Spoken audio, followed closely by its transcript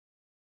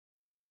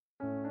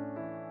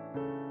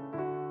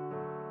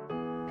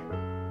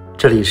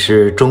这里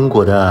是中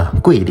国的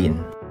桂林。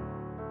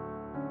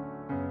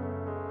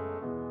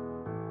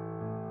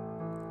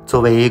作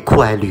为酷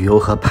爱旅游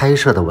和拍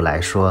摄的我来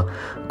说，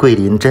桂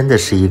林真的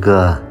是一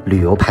个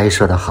旅游拍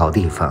摄的好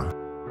地方。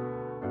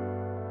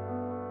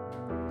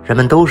人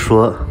们都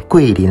说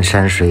桂林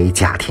山水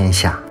甲天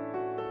下，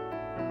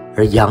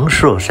而阳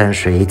朔山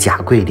水甲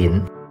桂林。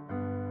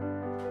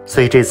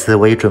所以这次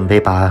我也准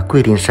备把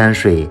桂林山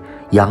水、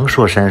阳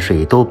朔山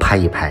水都拍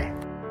一拍。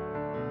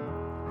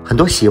很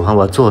多喜欢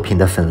我作品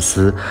的粉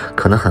丝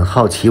可能很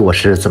好奇我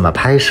是怎么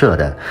拍摄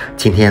的，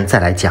今天再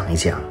来讲一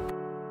讲。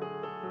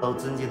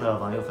尊敬的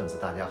网友粉丝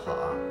大家好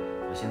啊！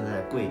我现在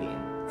在桂林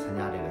参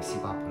加这个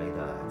西瓜普雷的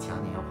嘉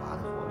年华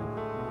的活动。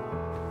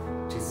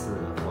这次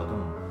活动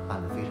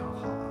办得非常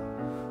好啊，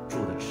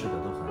住的吃的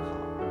都很好，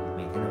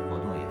每天的活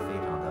动也非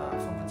常的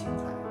丰富精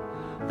彩。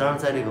当然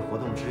在这个活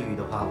动之余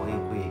的话，我也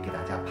会给大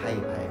家拍一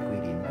拍桂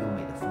林优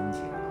美的风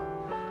景啊。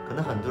可能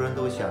很多人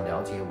都想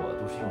了解我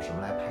都是用什么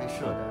来拍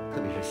摄的，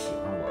特别是喜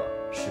欢我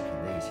视频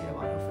的一些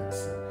网友粉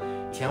丝。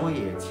以前我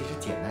也其实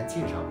简单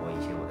介绍过一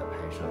些我的拍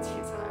摄器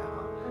材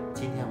啊，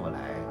今天我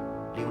来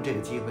利用这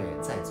个机会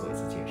再做一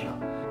次介绍。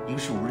一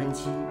个是无人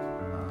机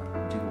啊，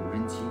这个无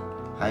人机，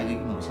还有一个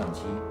运动相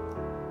机，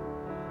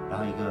然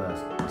后一个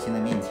我现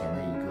在面前的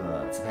一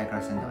个自拍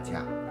杆三脚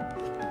架，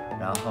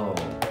然后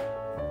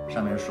上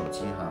面是手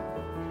机哈，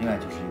另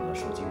外就是一个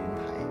手机云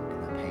台给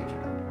它配置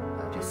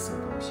的这4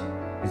个东西。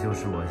这就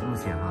是我目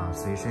前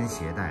随身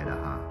携带的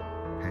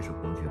拍摄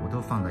工具，我都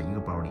放在一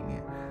个包里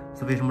面。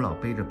所以为什么老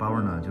背着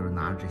包呢？就是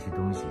拿着这些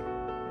东西。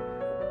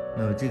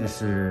那么这个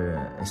是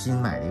新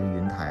买的一个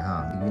云台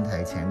这个云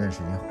台前一段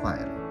时间坏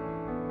了，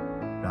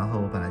然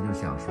后我本来就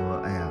想说，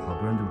哎呀，好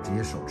多人就直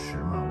接手持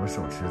嘛，我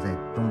手持在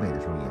东北的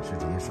时候也是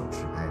直接手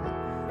持拍的，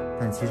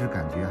但其实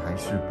感觉还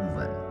是不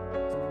稳，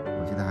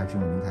我觉得还是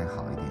用云台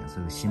好一点，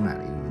所以我新买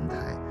了一个云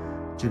台。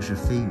这个是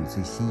飞宇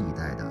最新一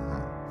代的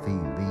飞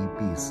宇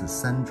VB4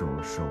 3轴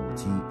手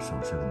机手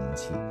持稳定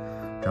器，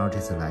然后这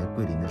次来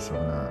桂林的时候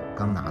呢，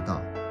刚拿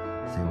到，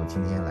所以我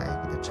今天来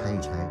给它拆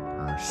一拆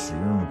使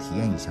用体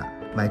验一下。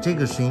买这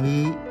个是因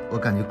为我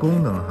感觉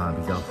功能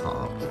比较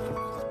好，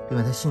另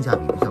外它性价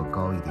比比较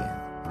高一点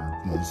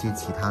比一些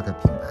其他的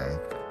品牌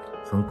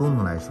从功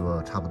能来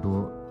说差不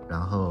多，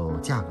然后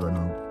价格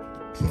能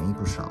便宜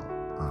不少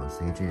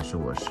所以这也是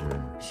我是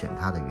选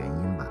它的原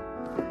因吧。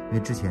因为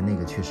之前那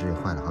个确实也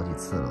坏了好几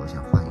次了，我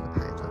想换一个牌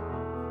子。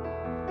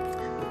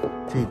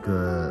这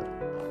个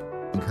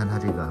你看它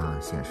这个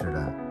显示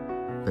的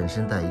本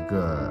身带一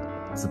个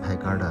自拍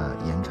杆的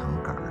延长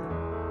杆，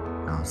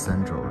然后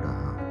3轴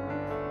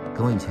的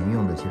跟我以前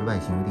用的其实外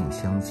形有点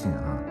相近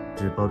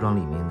这是包装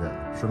里面的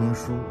说明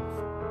书，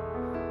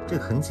这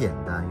个很简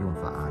单用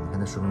法你看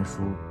它说明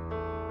书，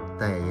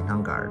带延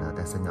长杆的，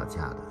带三脚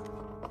架的，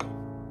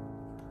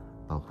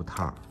保护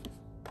套，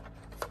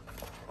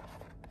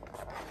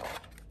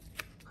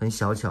很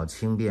小巧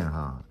轻便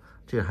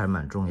这个还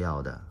蛮重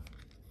要的。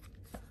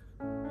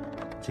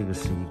这个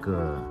是一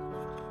个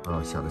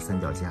小的三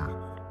脚架。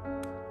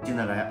现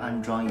在来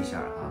安装一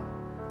下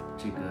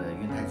这个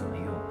云台怎么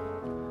用。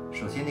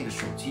首先那个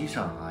手机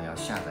上要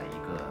下载一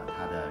个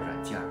它的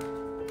软件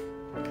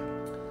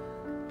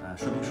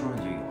说明书上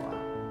就有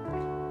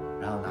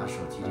然后拿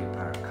手机这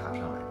块卡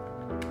上来，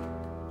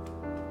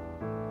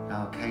然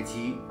后开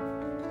机，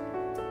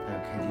它有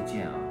开机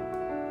键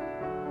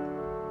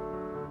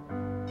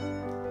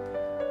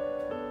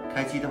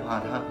开机的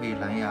话它会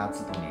蓝牙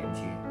自动连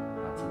接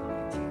自动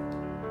连接，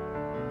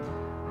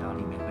然后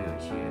里面会有一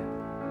些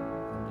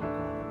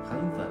很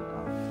稳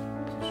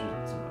就是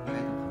怎么拍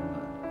都很稳，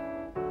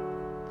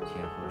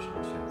前后上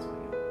下左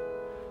右。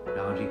然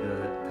后这个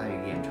它有一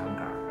个延长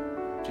杆，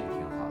这个挺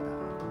好的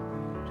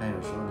这样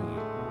有时候你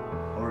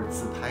偶尔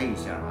自拍一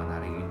下拿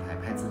这个云台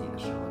拍自己的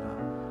时候呢，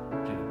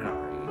这个杆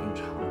有一定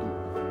长度，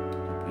就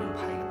不用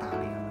拍一个大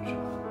脸了是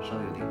吧？稍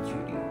微有点距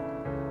离，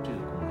这个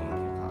功能也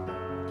挺好的。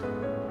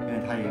因为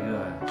它有一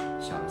个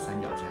小的三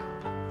脚架，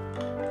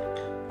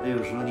那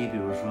有时候你比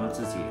如说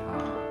自己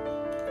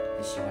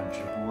喜欢直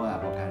播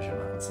或干什么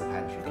自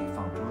拍的时候，可以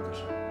放桌子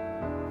上，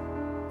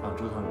放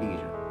桌上立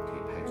着可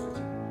以拍自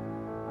己。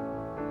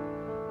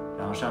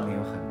然后上面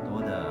有很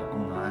多的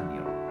功能按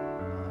钮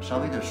稍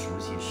微的熟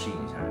悉适应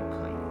一下就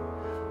可以，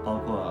包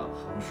括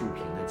横竖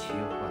屏的切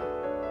换，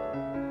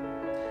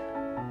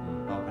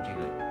包括这个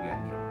圆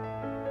钮，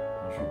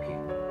横竖屏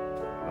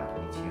把它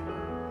给切换，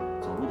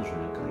走路的时候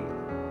就可以了。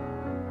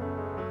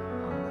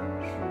横的、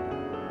竖的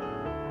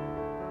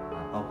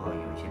包括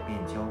有一些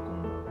变焦功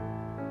能，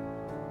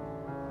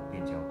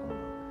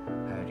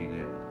还有这个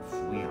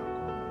俯仰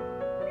功能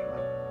是吧？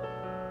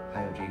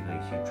还有这个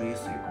一些追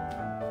随功能，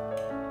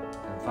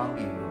很方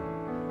便用。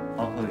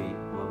包括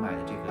我买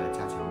的这个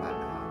加强版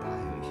的它还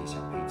有一些小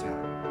配件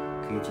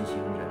可以进行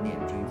人脸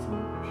追踪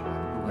是吧？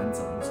你不管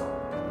怎么走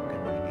它都跟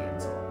着你脸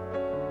走，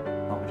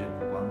包括这个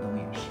补光灯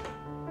也是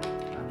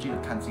这个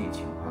看自己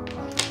情况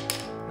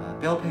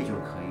标配就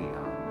可以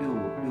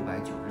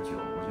699，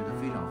我觉得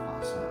非常划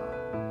算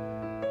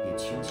也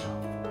轻巧。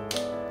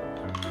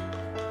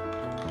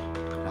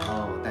然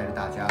后带着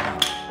大家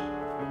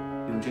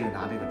用这这个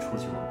拿这个出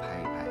去我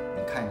拍一拍，你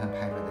看一看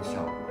拍出来的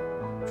效果，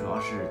主要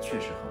是确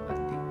实很稳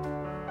定。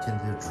现在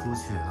就出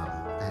去哈，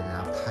带大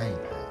家拍一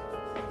拍。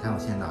你看我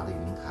现在拿的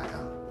云台啊，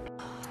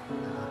来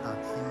到大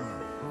厅了。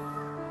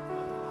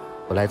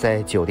我来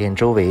在酒店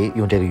周围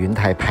用这个云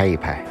台拍一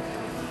拍，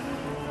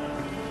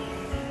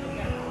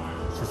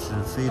就是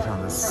非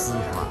常的丝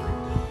滑，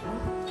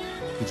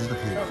一直都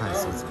可以快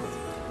速走。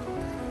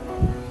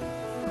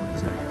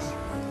这也是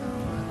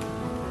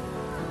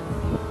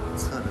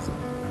侧着走。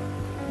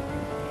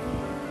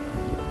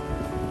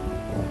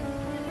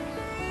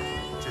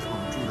这是我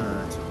们住的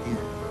酒店，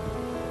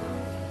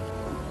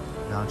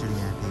然后这里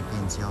面还可以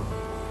变焦。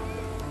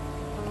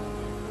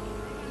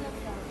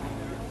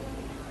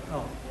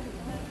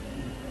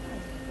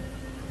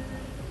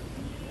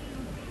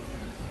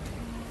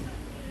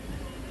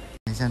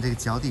像这个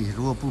脚底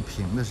如果不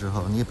平的时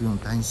候，你也不用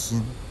担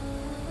心，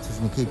就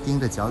是你可以盯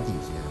着脚底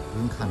下，不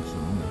用看屏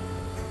幕。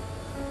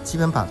基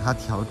本把它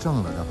调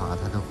正了的话，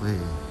它都会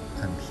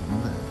很平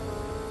稳。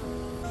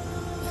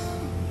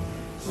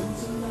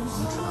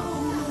广场。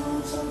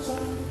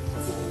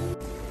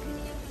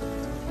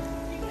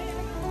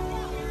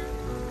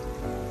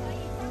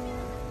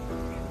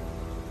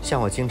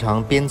像我经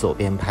常边走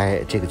边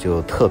拍，这个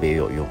就特别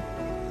有用。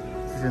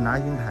就是拿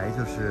云台，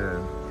就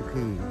可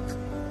以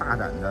大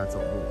胆的走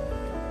路。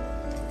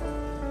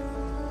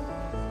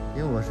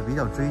因为我是比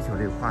较追求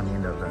这个画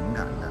面的稳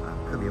感的啊，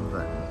特别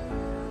稳，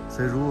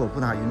所以如果不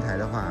拿云台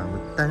的话，我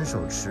单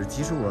手持，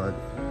即使我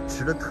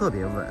持的特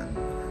别稳，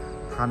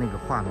它那个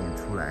画面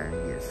出来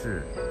也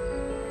是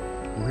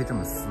不会这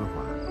么丝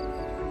滑，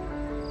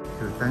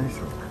就是单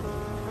手可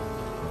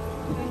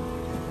以，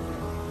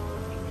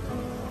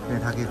因为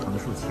它可以横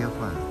竖切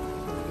换，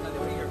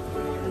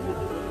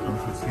横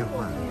竖切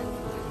换，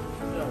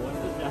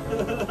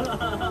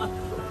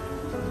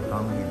很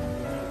方便，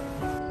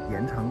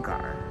延长杆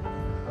儿。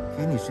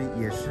其实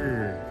也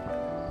是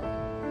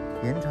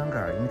延长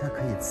杆，因为它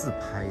可以自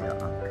拍的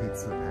啊，可以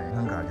自拍。延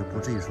长杆就不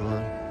至于说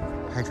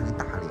拍出个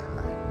大脸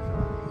来，是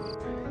吧？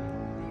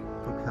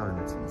多漂亮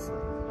的景色，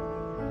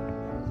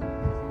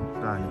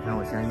是吧？你看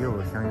我向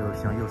右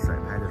甩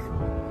拍的时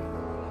候，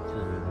就是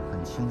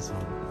很轻松，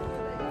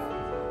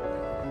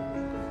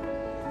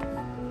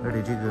而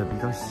且这个比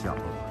较小，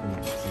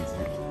体积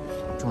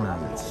重量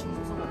也轻。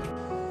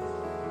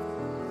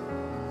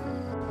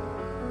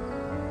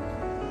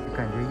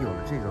感觉有了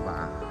这个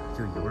吧，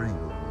就游刃有余，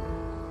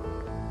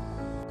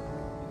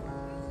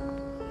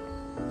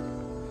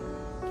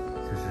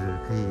就是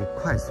可以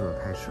快速的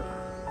拍摄。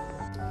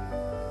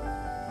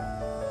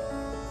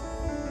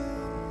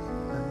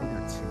有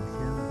点晴天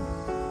了呢，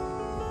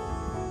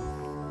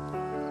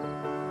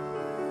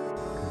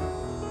可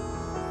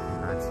以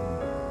拉近。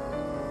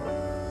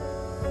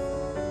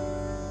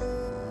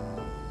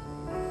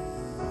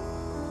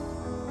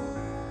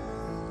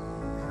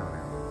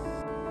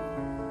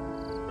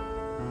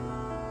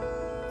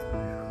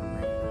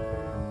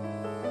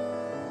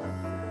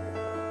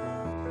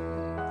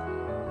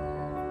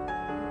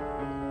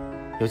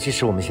尤其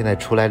是我们现在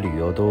出来旅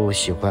游，都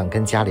喜欢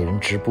跟家里人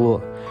直播，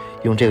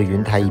用这个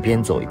云台一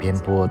边走一边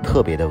播，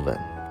特别的稳。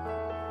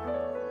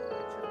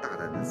大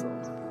胆的走，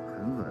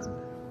很稳。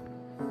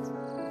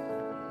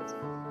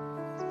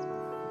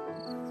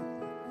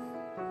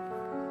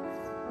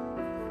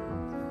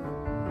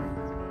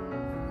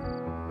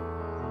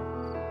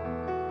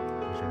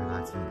稍微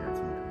拉近一点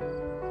镜头。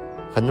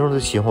很多人都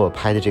喜欢我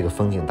拍的这个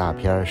风景大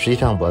片，实际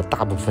上我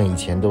大部分以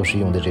前都是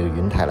用的这个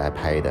云台来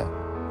拍的。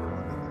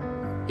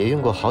也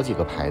用过好几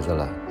个牌子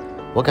了，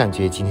我感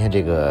觉今天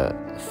这个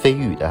飞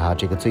宇的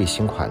这个最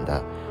新款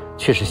的，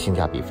确实性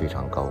价比非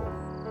常高。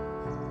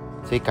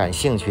所以感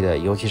兴趣的，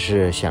尤其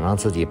是想让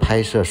自己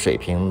拍摄水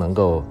平能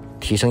够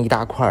提升一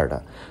大块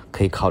的，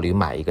可以考虑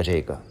买一个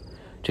这个。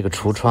这个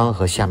橱窗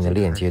和下面的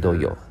链接都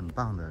有，很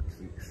棒的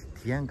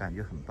体验感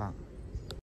觉很棒。